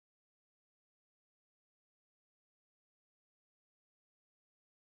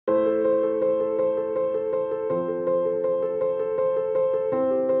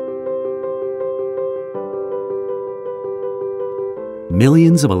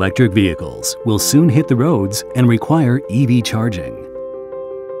Millions of electric vehicles will soon hit the roads and require EV charging.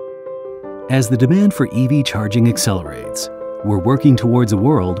 As the demand for EV charging accelerates, we're working towards a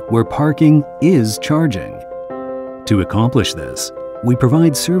world where parking is charging. To accomplish this, we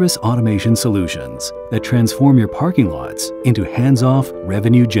provide service automation solutions that transform your parking lots into hands-off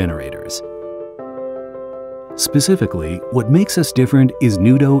revenue generators. Specifically, what makes us different is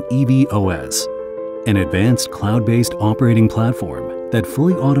Noodoe EV OS, an advanced cloud-based operating platform that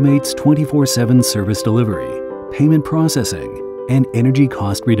fully automates 24/7 service delivery, payment processing, and energy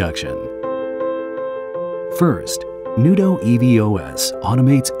cost reduction. First, Noodoe EV OS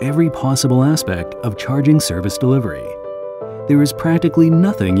automates every possible aspect of charging service delivery. There is practically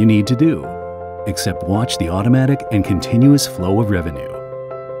nothing you need to do, except watch the automatic and continuous flow of revenue.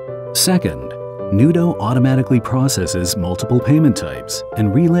 Second, Noodoe automatically processes multiple payment types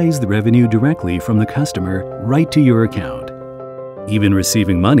and relays the revenue directly from the customer right to your account. Even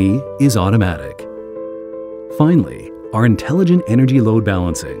receiving money is automatic. Finally, our intelligent energy load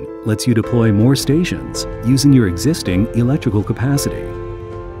balancing lets you deploy more stations using your existing electrical capacity.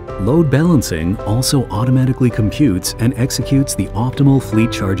 Load balancing also automatically computes and executes the optimal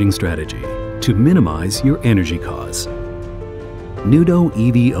fleet charging strategy to minimize your energy costs. Noodoe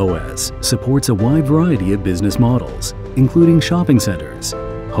EV OS supports a wide variety of business models, including shopping centers,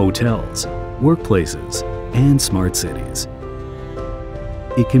 hotels, workplaces, and smart cities.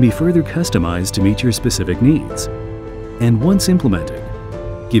 It can be further customized to meet your specific needs, and once implemented,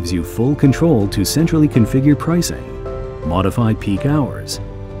 gives you full control to centrally configure pricing, modify peak hours,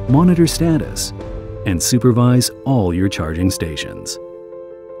 monitor status, and supervise all your charging stations.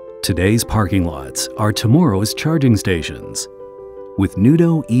 Today's parking lots are tomorrow's charging stations. With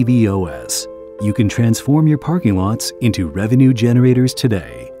Noodoe EV OS, you can transform your parking lots into revenue generators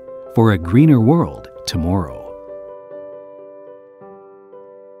today for a greener world tomorrow.